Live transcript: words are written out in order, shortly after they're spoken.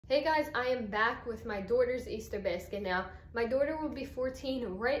Hey guys, I am back with my daughter's Easter basket now. My daughter will be 14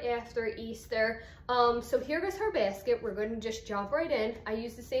 right after Easter. So here goes her basket. We're going to just jump right in. I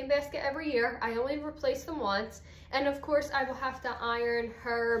use the same basket every year. I only replace them once. And of course, I will have to iron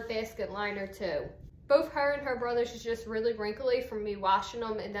her basket liner too. Both her and her brother's is just really wrinkly from me washing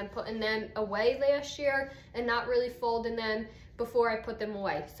them and then putting them away last year and not really folding them before I put them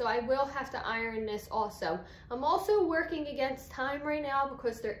away. So I will have to iron this also. I'm also working against time right now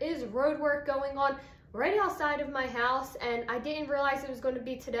because there is road work going on right outside of my house, and I didn't realize it was going to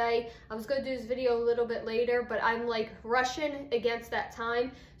be today. I was going to do this video a little bit later, but I'm like rushing against that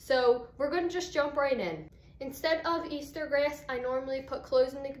time. So we're going to just jump right in. Instead of Easter grass, I normally put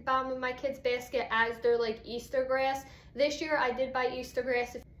clothes in the bottom of my kids' basket as they're like Easter grass. This year I did buy Easter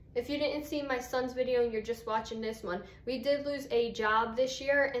grass. If you didn't see my son's video and you're just watching this one, we did lose a job this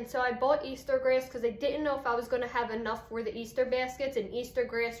year, and so I bought Easter grass because I didn't know if I was going to have enough for the Easter baskets, and Easter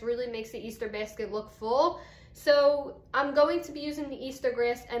grass really makes the Easter basket look full. So I'm going to be using the Easter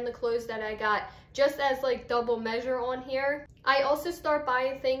grass and the clothes that I got just as like double measure on here. I also start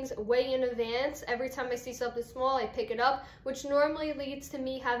buying things way in advance. Every time I see something small, I pick it up, which normally leads to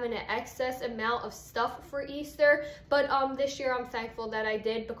me having an excess amount of stuff for Easter. But this year I'm thankful that I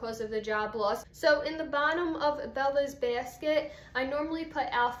did because of the job loss. So in the bottom of Bella's basket, I normally put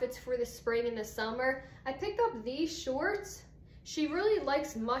outfits for the spring and the summer. I picked up these shorts. She really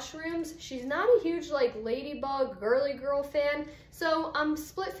likes mushrooms. She's not a huge like ladybug girly girl fan, so I'm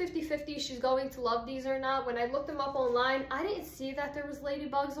split 50-50 she's going to love these or not. When I looked them up online, I didn't see that there was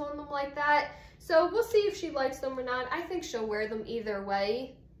ladybugs on them like that, so we'll see if she likes them or not. I think she'll wear them either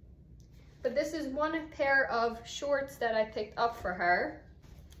way. But this is one pair of shorts that I picked up for her.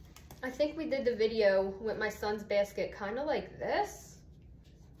 I think we did the video with my son's basket kind of like this.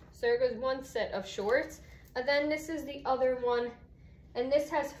 So there goes one set of shorts. And then this is the other one, and this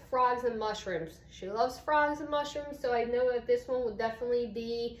has frogs and mushrooms. She loves frogs and mushrooms, so I know that this one will definitely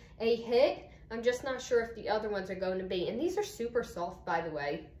be a hit. I'm just not sure if the other ones are going to be. And these are super soft, by the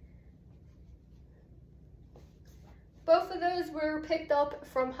way. Both of those were picked up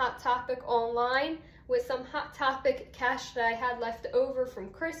from Hot Topic online with some Hot Topic cash that I had left over from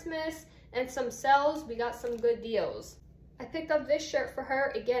Christmas and some sales. We got some good deals. I picked up this shirt for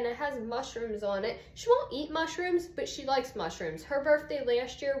her. Again, it has mushrooms on it. She won't eat mushrooms, but she likes mushrooms. Her birthday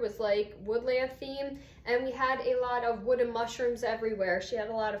last year was like woodland themed, and we had a lot of wooden mushrooms everywhere. She had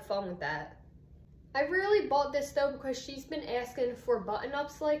a lot of fun with that. I really bought this though because she's been asking for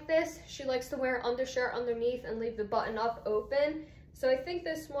button-ups like this. She likes to wear undershirt underneath and leave the button-up open. So I think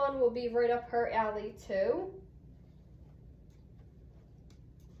this one will be right up her alley too.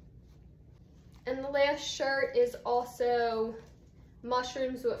 And the last shirt is also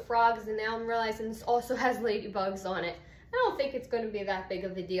mushrooms with frogs, and now I'm realizing this also has ladybugs on it. I don't think it's going to be that big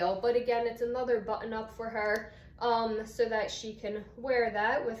of a deal, but again, it's another button up for her so that she can wear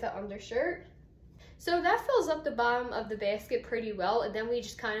that with an undershirt. So that fills up the bottom of the basket pretty well, and then we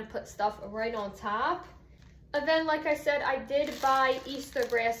just kind of put stuff right on top. And then, like I said, I did buy Easter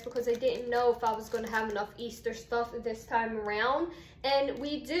grass because I didn't know if I was going to have enough Easter stuff this time around. And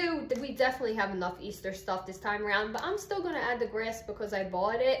we definitely have enough Easter stuff this time around, but I'm still going to add the grass because I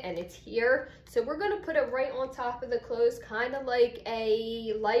bought it and it's here. So we're going to put it right on top of the clothes, kind of like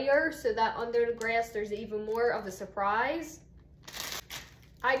a layer, so that under the grass there's even more of a surprise.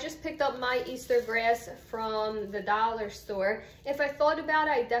 I just picked up my Easter grass from the dollar store. If I thought about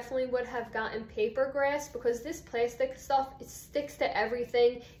it, I definitely would have gotten paper grass because this plastic stuff, it sticks to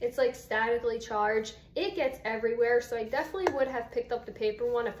everything. It's like statically charged. It gets everywhere, so I definitely would have picked up the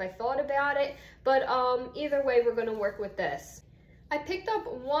paper one if I thought about it. But either way, we're gonna work with this. I picked up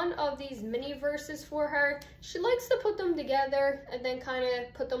one of these mini verses for her. She likes to put them together and then kind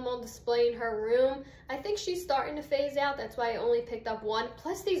of put them on display in her room. I think she's starting to phase out. That's why I only picked up one.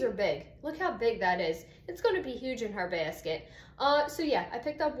 Plus, these are big. Look how big that is. It's going to be huge in her basket. So yeah, I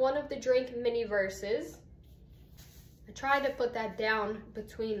picked up one of the drink mini verses. I tried to put that down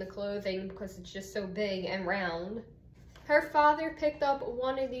between the clothing because it's just so big and round. Her father picked up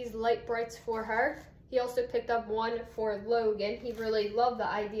one of these light brights for her. He also picked up one for Logan. He really loved the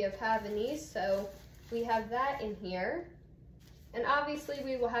idea of having these, so we have that in here. And obviously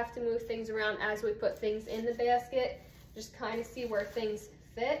we will have to move things around as we put things in the basket, just kind of see where things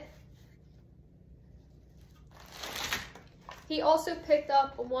fit. He also picked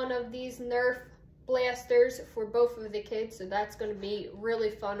up one of these Nerf blasters for both of the kids, so that's going to be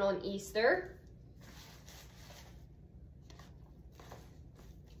really fun on Easter.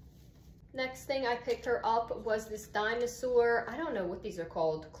 Next thing I picked her up was this dinosaur, I don't know what these are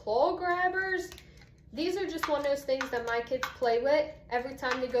called, claw grabbers? These are just one of those things that my kids play with every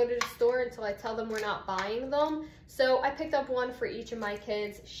time they go to the store until I tell them we're not buying them. So I picked up one for each of my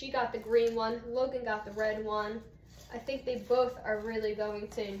kids. She got the green one, Logan got the red one. I think they both are really going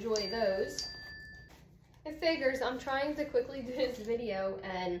to enjoy those. It figures I'm trying to quickly do this video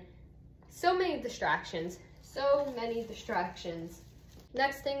and so many distractions.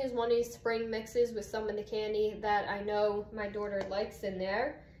 Next thing is one of these spring mixes with some of the candy that I know my daughter likes in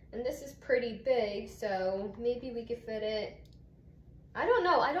there. And this is pretty big, so maybe we could fit it. I don't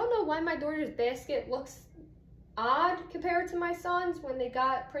know why my daughter's basket looks odd compared to my son's when they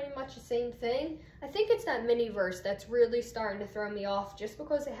got pretty much the same thing. I think it's that Miniverse that's really starting to throw me off just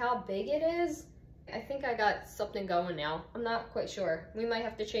because of how big it is. I think I got something going now. I'm not quite sure. We might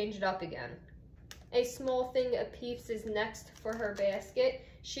have to change it up again. A small thing of Peeps is next for her basket.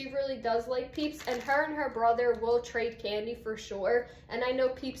 She really does like Peeps, and her brother will trade candy for sure. And I know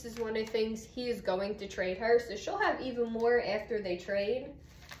Peeps is one of the things he is going to trade her, so she'll have even more after they trade.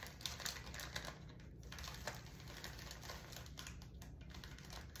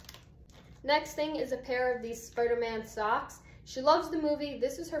 Next thing is a pair of these Spider-Man socks. She loves the movie.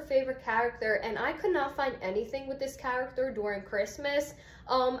 This is her favorite character, and I could not find anything with this character during Christmas.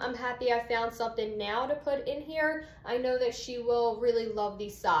 I'm happy I found something now to put in here. I know that she will really love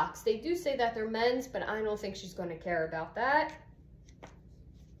these socks. They do say that they're men's, but I don't think she's going to care about that.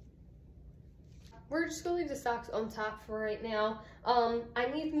 We're just going to leave the socks on top for right now. I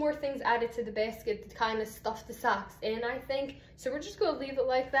need more things added to the basket to kind of stuff the socks in, I think. So we're just going to leave it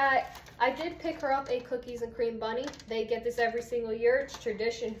like that. I did pick her up a Cookies and Cream Bunny. They get this every single year. It's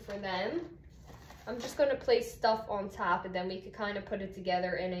tradition for them. I'm just going to place stuff on top and then we could kind of put it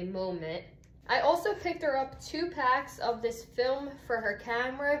together in a moment. I also picked her up 2 packs of this film for her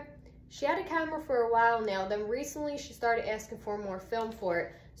camera. She had a camera for a while now. Then recently she started asking for more film for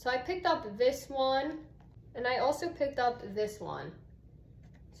it. So I picked up this one and I also picked up this one.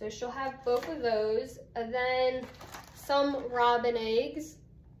 So she'll have both of those, and then some robin eggs.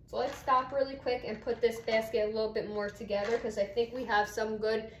 So let's stop really quick and put this basket a little bit more together because I think we have some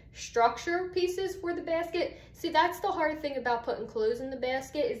good structure pieces for the basket. See, that's the hard thing about putting clothes in the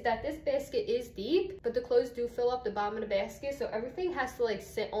basket is that this basket is deep, but the clothes do fill up the bottom of the basket, so everything has to like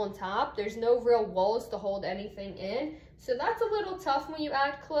sit on top. There's no real walls to hold anything in. So that's a little tough when you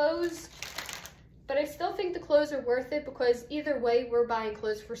add clothes, but I still think the clothes are worth it because either way we're buying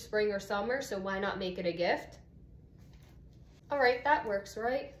clothes for spring or summer, so why not make it a gift? All right, that works,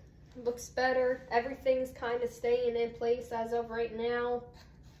 right? Looks better. Everything's kind of staying in place as of right now.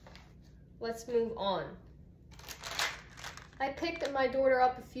 Let's move on. I picked my daughter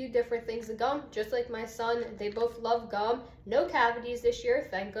up a few different things of gum, just like my son. They both love gum. No cavities this year,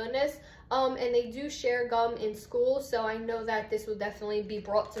 thank goodness. And they do share gum in school, so I know that this will definitely be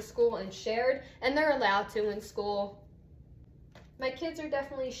brought to school and shared, and they're allowed to in school. My kids are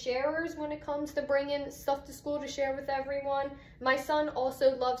definitely sharers when it comes to bringing stuff to school to share with everyone. My son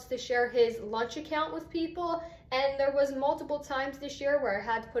also loves to share his lunch account with people, and there was multiple times this year where I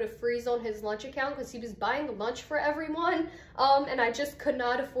had to put a freeze on his lunch account because he was buying lunch for everyone, and I just could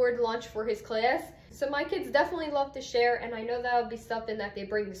not afford lunch for his class. So my kids definitely love to share, and I know that would be something that they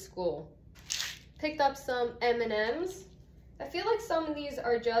bring to school. Picked up some M&Ms. I feel like some of these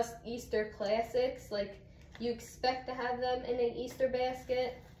are just Easter classics, like you expect to have them in an Easter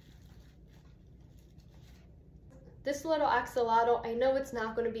basket. This little axolotl, I know it's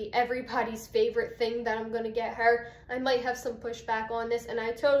not going to be everybody's favorite thing that I'm going to get her. I might have some pushback on this, and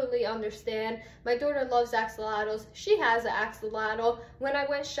I totally understand. My daughter loves axolotls. She has an axolotl. When I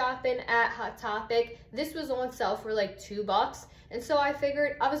went shopping at Hot Topic, this was on sale for like $2. And so I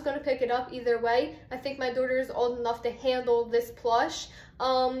figured I was going to pick it up either way. I think my daughter is old enough to handle this plush.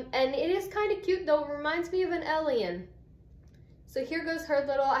 And it is kind of cute though. It reminds me of an alien. So here goes her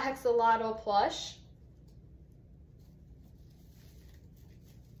little axolotl plush.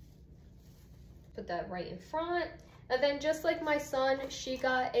 Put that right in front. And then just like my son, she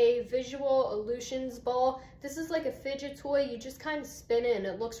got a Visual Illusions ball. This is like a fidget toy. You just kind of spin it and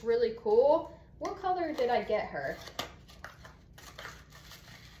it looks really cool. What color did I get her?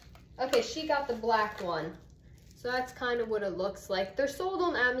 Okay, she got the black one. So that's kind of what it looks like. They're sold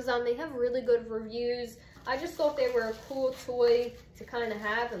on Amazon. They have really good reviews. I just thought they were a cool toy to kind of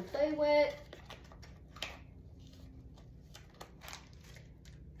have and play with.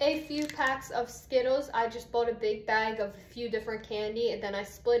 A few packs of Skittles. I just bought a big bag of a few different candy and then I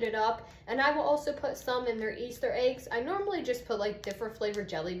split it up. And I will also put some in their Easter eggs. I normally just put like different flavored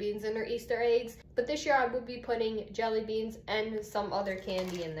jelly beans in their Easter eggs. But this year I will be putting jelly beans and some other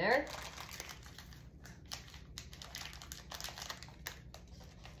candy in there.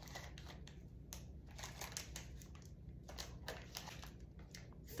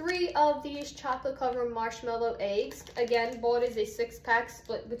 3 of these chocolate covered marshmallow eggs. Again, bought as a 6-pack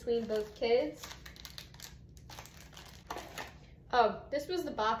split between both kids. Oh, this was the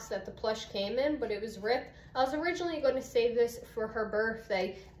box that the plush came in, but it was ripped. I was originally going to save this for her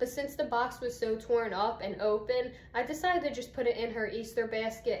birthday, but since the box was so torn up and open, I decided to just put it in her Easter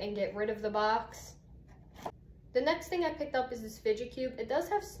basket and get rid of the box. The next thing I picked up is this fidget cube. It does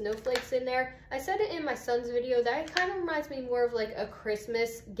have snowflakes in there. I said it in my son's video that it kind of reminds me more of like a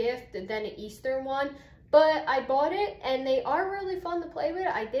Christmas gift than an Easter one. But I bought it and they are really fun to play with.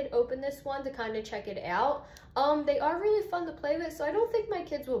 I did open this one to kind of check it out. They are really fun to play with, so I don't think my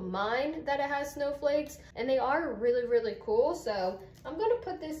kids will mind that it has snowflakes. And they are really, really cool. So I'm going to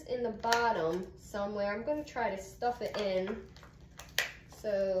put this in the bottom somewhere. I'm going to try to stuff it in.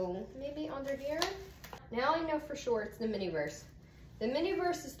 So maybe under here. Now I know for sure it's the Miniverse. The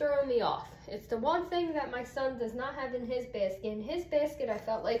Miniverse is throwing me off. It's the one thing that my son does not have in his basket. In his basket, I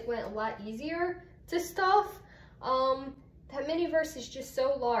felt like went a lot easier to stuff. That Miniverse is just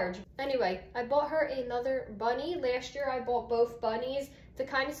so large. Anyway, I bought her another bunny. Last year, I bought both bunnies to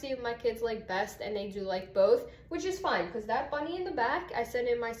kind of see if my kids like best, and they do like both, which is fine because that bunny in the back, I said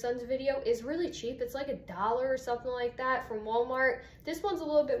in my son's video, is really cheap. It's like $1 or something like that from Walmart. This one's a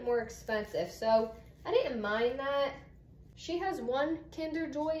little bit more expensive, so I didn't mind that. She has 1 Kinder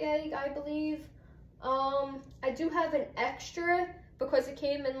Joy egg, I believe. I do have an extra because it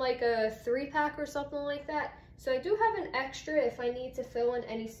came in like a 3-pack or something like that. So I do have an extra if I need to fill in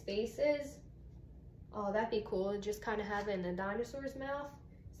any spaces. Oh, that'd be cool. Just kind of have it in a dinosaur's mouth.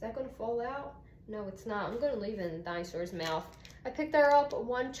 Is that going to fall out? No, it's not. I'm going to leave it in the dinosaur's mouth. I picked her up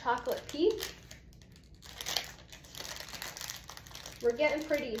 1 chocolate peach. We're getting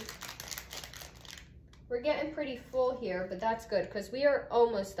pretty full here, but that's good because we are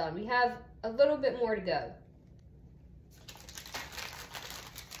almost done. We have a little bit more to go.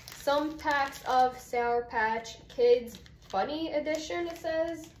 Some packs of Sour Patch Kids Bunny Edition, it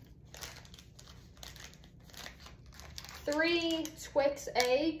says. 3 Twix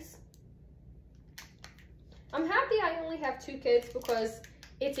eggs. I'm happy I only have 2 kids because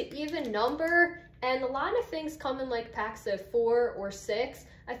it's an even number, and a lot of things come in like packs of 4 or 6.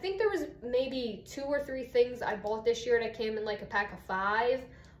 I think there was maybe 2 or 3 things I bought this year that came in like a pack of 5.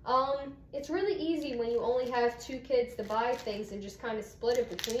 It's really easy when you only have 2 kids to buy things and just kind of split it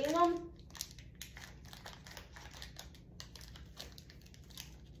between them.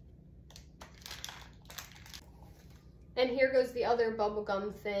 And here goes the other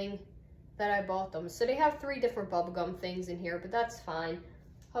bubblegum thing that I bought them. So they have 3 different bubblegum things in here, but that's fine.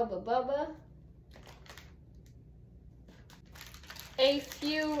 Hubba Bubba. A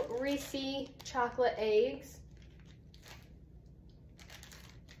few Reese chocolate eggs.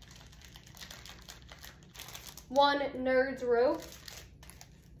 One Nerds rope.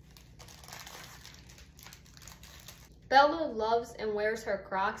 Bella loves and wears her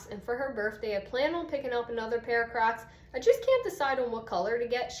Crocs, and for her birthday, I plan on picking up another pair of Crocs. I just can't decide on what color to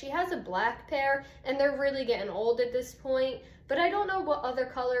get. She has a black pair, and they're really getting old at this point, but I don't know what other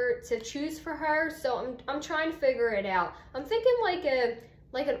color to choose for her, so I'm trying to figure it out. I'm thinking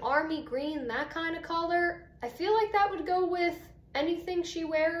like an army green, that kind of color. I feel like that would go with anything she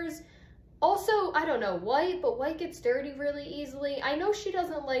wears. Also, I don't know, white, but white gets dirty really easily. I know she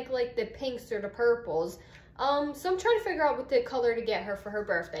doesn't like the pinks or the purples. So I'm trying to figure out what the color to get her for her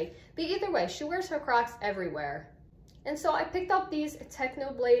birthday. But either way, she wears her Crocs everywhere. And so I picked up these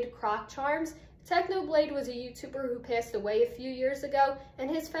Technoblade Croc Charms. Technoblade was a YouTuber who passed away a few years ago, and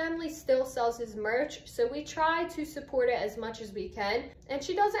his family still sells his merch, so we try to support it as much as we can. And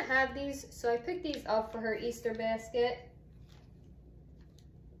she doesn't have these, so I picked these up for her Easter basket.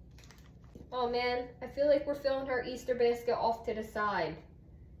 Oh man, I feel like we're filling her Easter basket off to the side.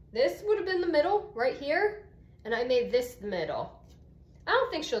 This would have been the middle, right here, and I made this the middle. I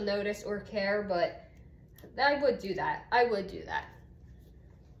don't think she'll notice or care, but I would do that. I would do that.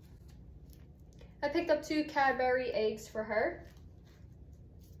 I picked up 2 Cadbury eggs for her.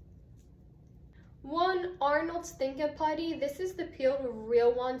 1 Arnold Stinkin' Putty. This is the peeled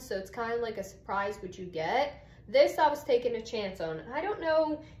real one, so it's kind of like a surprise what you get. This I was taking a chance on. I don't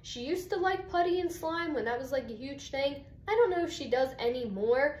know, she used to like putty and slime when that was like a huge thing. I don't know if she does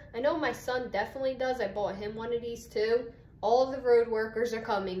anymore. I know my son definitely does. I bought him one of these too. All of the road workers are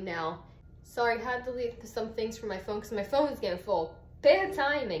coming now. Sorry, I had to delete some things from my phone because my phone is getting full. Bad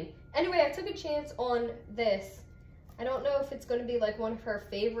timing. Anyway, I took a chance on this. I don't know if it's going to be like one of her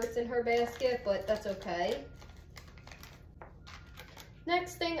favorites in her basket, but that's okay.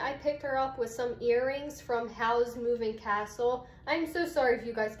 Next thing, I picked her up with some earrings from Howl's Moving Castle. I'm so sorry if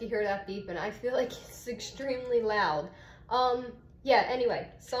you guys can hear that beeping. I feel like it's extremely loud. yeah, anyway,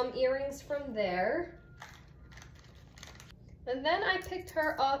 some earrings from there. And then I picked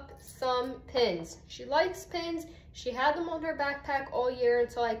her up some pins. She likes pins. She had them on her backpack all year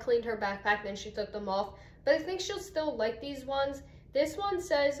until I cleaned her backpack, then she took them off. But I think she'll still like these ones. This one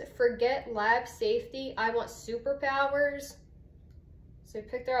says, forget lab safety, I want superpowers. So I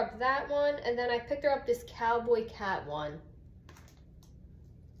picked her up that one, and then I picked her up this cowboy cat one.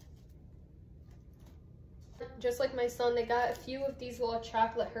 Just like my son, they got a few of these little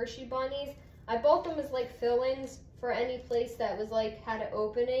chocolate Hershey bunnies. I bought them as like fill-ins for any place that was like, had an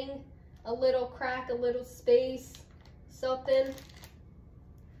opening, a little crack, a little space, something.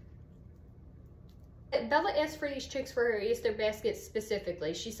 Bella asked for these chicks for her Easter basket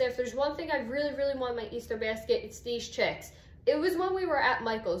specifically. She said, if there's one thing I really, really want in my Easter basket, it's these chicks. It was when we were at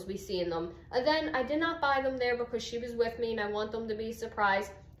Michael's, we seen them. And then I did not buy them there because she was with me and I want them to be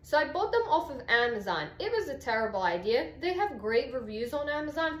surprised. So I bought them off of Amazon. It was a terrible idea. They have great reviews on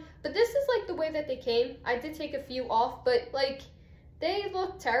Amazon, but this is like the way that they came. I did take a few off, but like they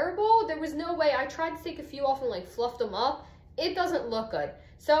look terrible. There was no way. I tried to take a few off and like fluff them up. It doesn't look good.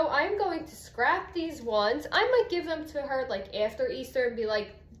 So I'm going to scrap these ones. I might give them to her like after Easter and be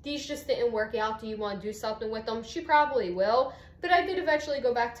like, these just didn't work out. Do you want to do something with them? She probably will. But I did eventually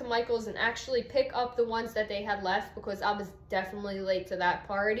go back to Michael's and actually pick up the ones that they had left because I was definitely late to that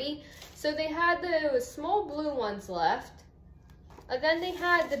party. So they had the small blue ones left. And then they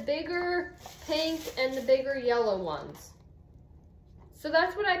had the bigger pink and the bigger yellow ones. So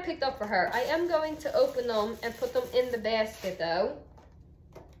that's what I picked up for her. I am going to open them and put them in the basket though.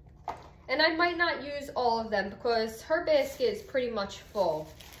 And I might not use all of them because her basket is pretty much full.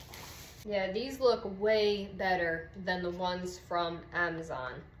 Yeah, these look way better than the ones from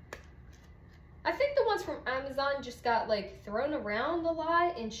Amazon. I think the ones from Amazon just got like thrown around a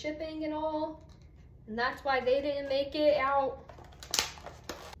lot in shipping and all. And that's why they didn't make it out.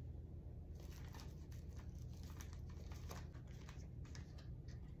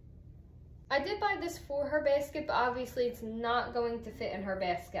 I did buy this for her basket, but obviously it's not going to fit in her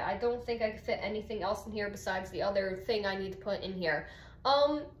basket. I don't think I could fit anything else in here besides the other thing I need to put in here.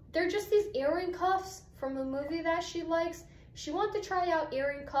 They're just these earring cuffs from a movie that she likes. She wanted to try out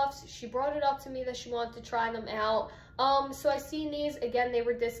earring cuffs. She brought it up to me that she wanted to try them out. So I seen these. Again, they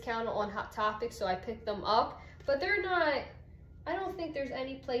were discounted on Hot Topic, so I picked them up. But they're not, I don't think there's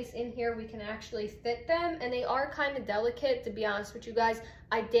any place in here we can actually fit them. And they are kind of delicate, to be honest with you guys.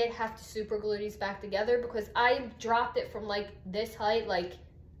 I did have to super glue these back together because I dropped it from like this height, like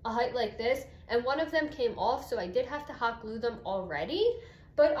a height like this. And one of them came off, so I did have to hot glue them already.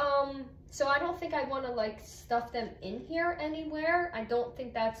 But, so I don't think I want to, like, stuff them in here anywhere. I don't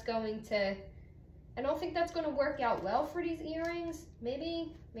think that's going to work out well for these earrings.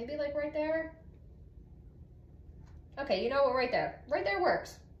 Maybe, like, right there. Okay, you know what, right there. Right there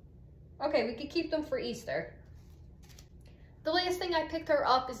works. Okay, we could keep them for Easter. The last thing I picked her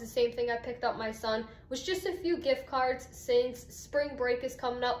up is the same thing I picked up my son, was just a few gift cards since spring break is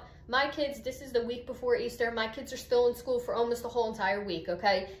coming up. My kids, this is the week before Easter. My kids are still in school for almost the whole entire week,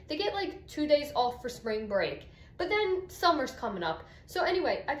 okay? They get like 2 days off for spring break, but then summer's coming up. So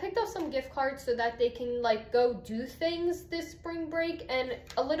anyway, I picked up some gift cards so that they can like go do things this spring break and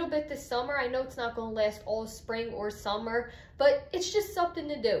a little bit this summer. I know it's not gonna last all spring or summer, but it's just something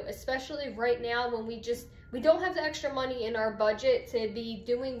to do, especially right now when we don't have the extra money in our budget to be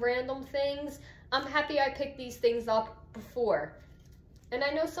doing random things. I'm happy I picked these things up before. And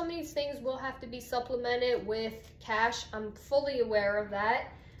I know some of these things will have to be supplemented with cash. I'm fully aware of that.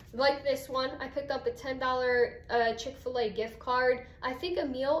 Like this one, I picked up a $10 Chick-fil-A gift card. I think a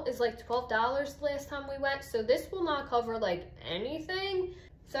meal is like $12 the last time we went, so this will not cover like anything.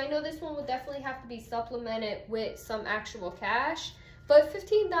 So I know this one will definitely have to be supplemented with some actual cash. But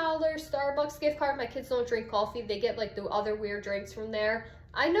 $15 Starbucks gift card, my kids don't drink coffee. They get like the other weird drinks from there.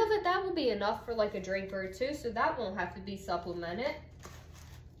 I know that that will be enough for like a drink or two, so that won't have to be supplemented.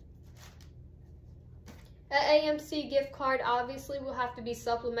 An AMC gift card obviously will have to be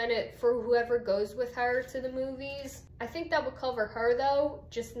supplemented for whoever goes with her to the movies. I think that will cover her though,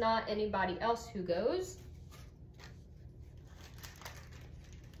 just not anybody else who goes.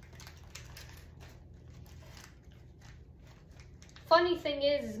 Funny thing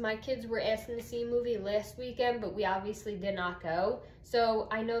is my kids were asking to see a movie last weekend, but we obviously did not go. So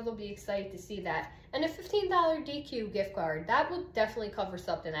I know they'll be excited to see that. And a $15 DQ gift card, that will definitely cover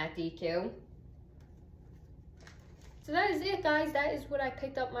something at DQ. So that is it, guys. That is what I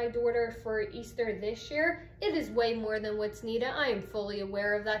picked up my daughter for Easter this year. It is way more than what's needed. I am fully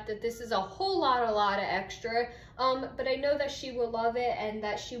aware of that this is a whole lot of extra. But I know that she will love it and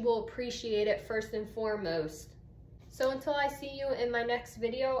that she will appreciate it first and foremost. So until I see you in my next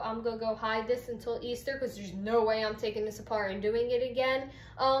video, I'm gonna go hide this until Easter because there's no way I'm taking this apart and doing it again.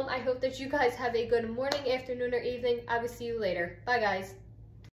 I hope that you guys have a good morning, afternoon, or evening. I will see you later. Bye, guys.